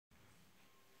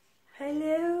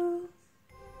Hello!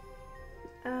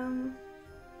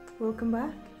 Welcome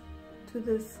back to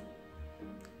this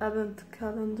advent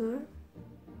calendar.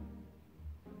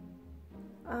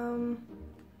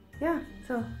 Yeah,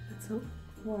 so let's hope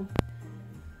one.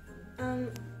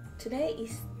 Today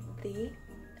is the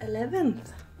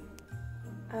 11th.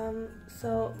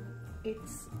 So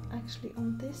it's actually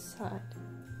on this side.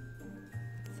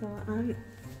 So I'm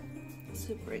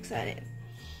super excited.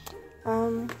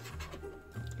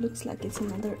 Looks like it's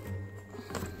another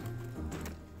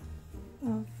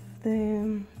of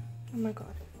the, oh my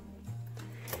god,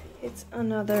 it's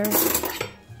another, oh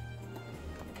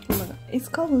my god, it's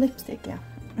called lipstick, yeah.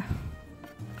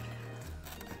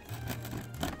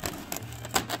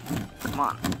 Come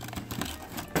on.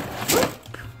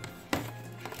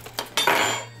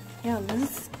 Yeah,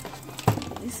 this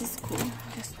is cool.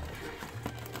 Just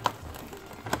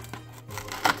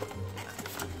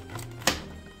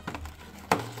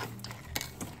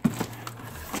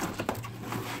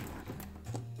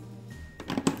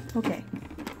okay.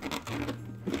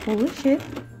 Holy shit.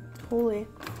 Holy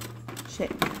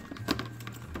shit.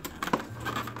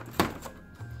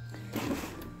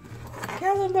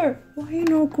 Calendar, why are you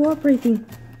not cooperating?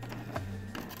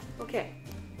 Okay.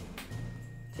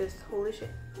 Just holy shit.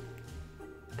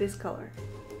 This color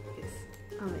is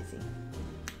amazing.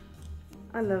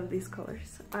 I love these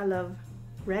colors. I love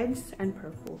reds and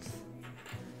purples.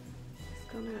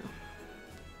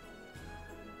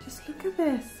 Just look at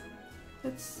this.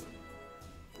 It's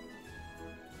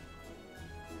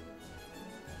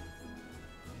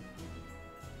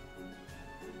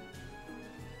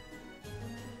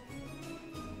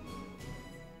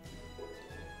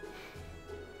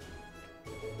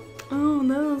oh,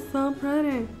 that is so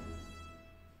pretty. It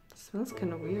smells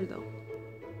kind of weird though.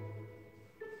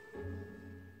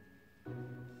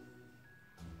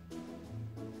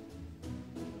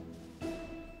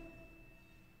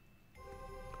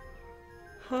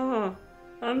 Huh,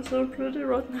 I'm so pretty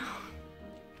right now.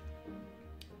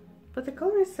 But the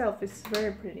color itself is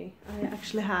very pretty. I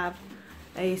actually have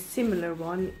a similar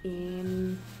one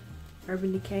in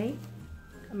Urban Decay,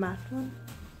 a matte one.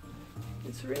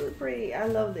 It's really pretty. I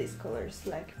love these colors,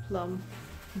 like plum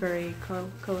berry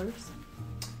colors.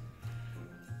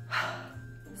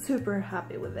 Super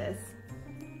happy with this,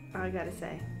 I gotta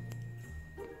say.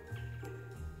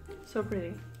 So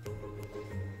pretty.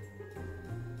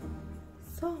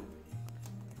 So,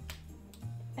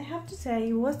 I have to say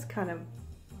it was kind of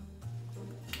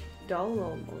dull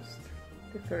almost,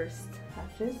 the first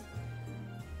hatches.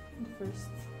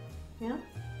 Yeah.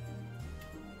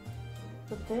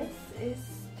 But this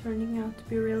is turning out to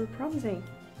be really promising.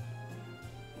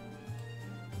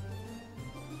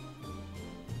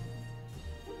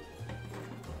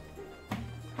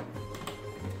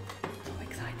 So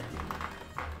excited.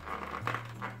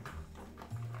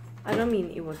 I don't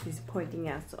mean it was disappointing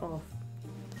as of,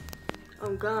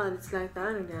 oh god, it's like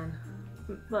that again.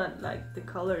 But like the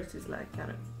colors is like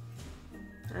kind of,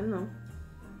 I don't know,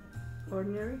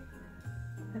 ordinary.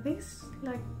 I think it's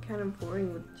like kind of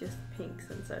boring with just pinks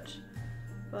and such,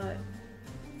 but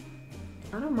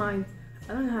I don't mind.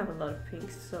 I don't have a lot of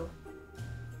pinks, so,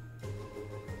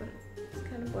 but it's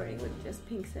kind of boring with just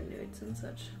pinks and nudes and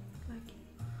such. Like,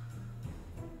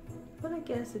 but I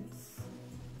guess it's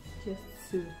just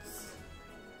suits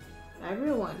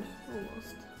everyone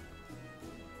almost.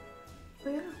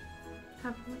 But yeah,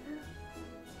 happy with that.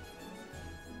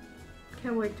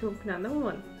 Can't wait to open another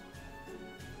one.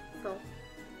 So.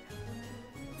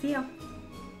 See ya.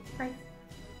 Bye.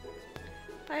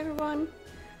 Hi everyone.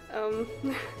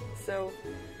 So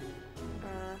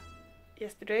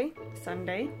yesterday,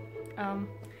 Sunday, I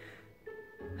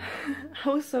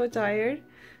was so tired,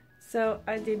 so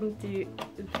I didn't do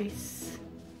this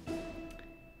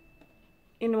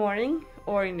in the morning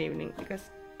or in the evening because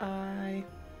I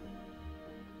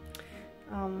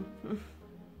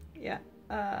yeah,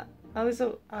 I was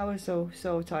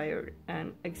so tired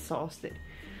and exhausted.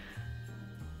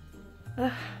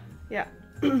 Yeah,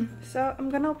 so I'm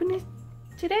gonna open it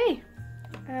today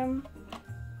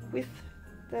with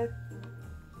the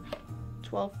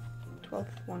 12th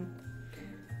one.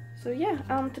 So yeah,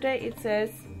 today it says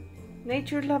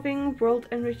nature loving, world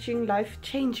enriching, life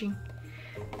changing.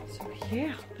 So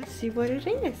yeah, let's see what it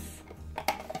is.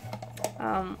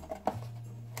 Oh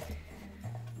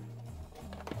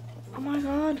my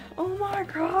god, oh my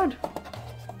god.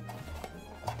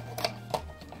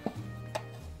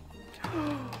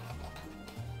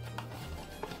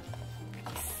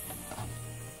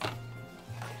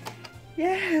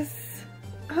 Yes!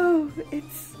 Oh,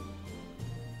 it's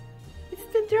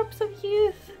the drops of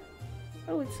youth.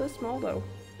 Oh, it's so small though.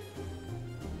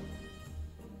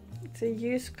 it's a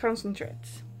use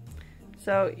concentrates.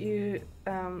 So you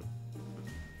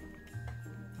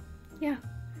yeah,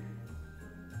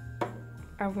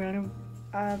 I've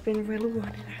been really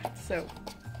wanting that. So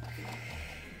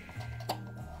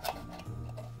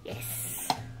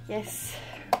yes,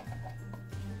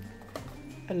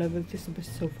 I love this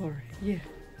best so far. Yeah.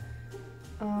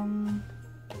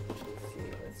 Let's see,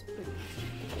 let's put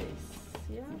this,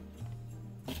 yeah.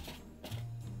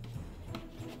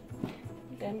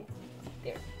 Then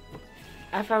there.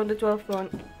 I found the 12th one.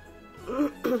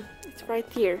 It's right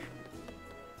here.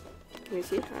 Can you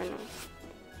see? I know.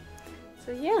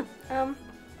 So yeah,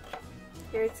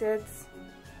 here it says,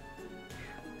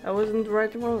 I wasn't the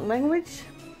right language.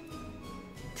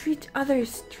 Treat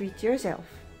others, treat yourself.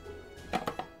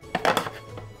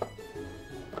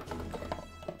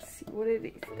 Let's see what it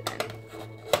is then.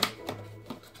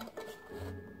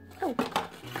 Oh!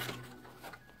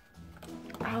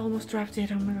 I almost dropped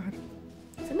it, oh my god.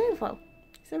 It's a nail file.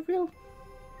 It's a real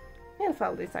nail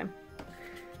file this time.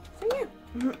 So yeah.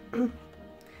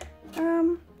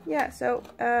 Yeah, so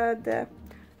the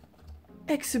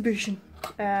exhibition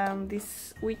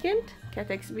this weekend, cat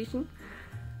exhibition.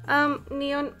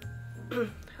 Neon oh my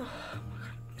god,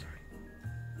 sorry.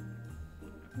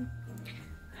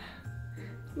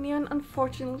 Neon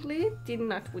unfortunately did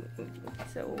not win anything.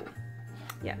 So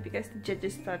yeah, because the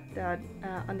judges thought that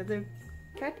another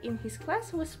cat in his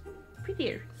class was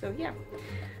prettier. So yeah,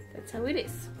 that's how it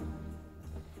is.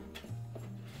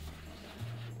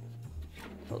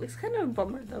 Well, it's kind of a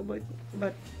bummer though,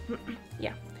 but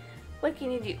yeah, what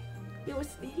can you do?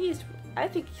 I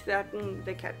think that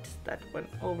the cat that went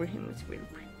over him is really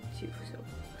pretty too. So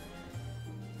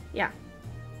yeah,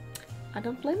 I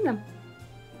don't blame them.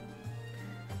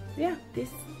 Yeah, this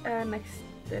the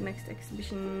next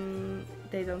exhibition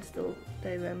they don't go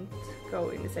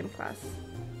in the same class.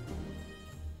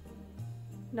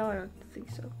 No, I don't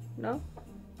think so. No.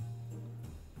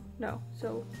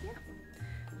 So yeah,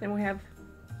 then we have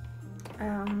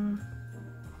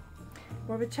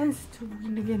more of a chance to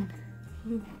win again.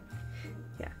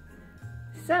 Yeah.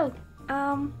 So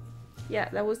yeah,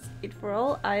 that was it for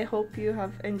all. I hope you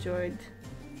have enjoyed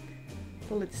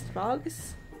the latest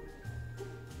vlogs.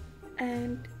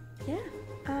 And yeah,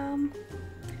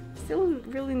 still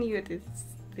really new at this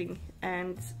thing,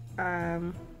 and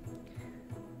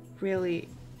really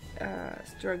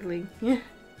struggling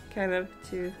kind of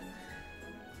to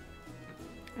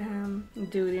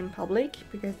do it in public,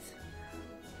 because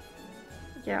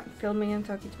yeah, filming and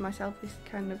talking to myself is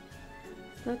kind of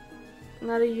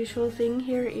not a usual thing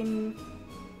here in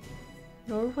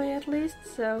Norway, at least.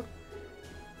 So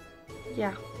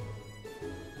yeah,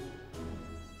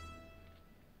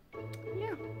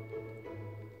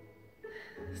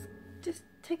 just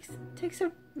takes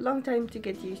a long time to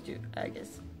get used to, I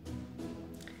guess.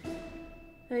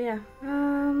 So yeah,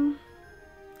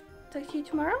 talk to you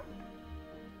tomorrow.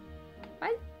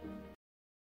 Bye.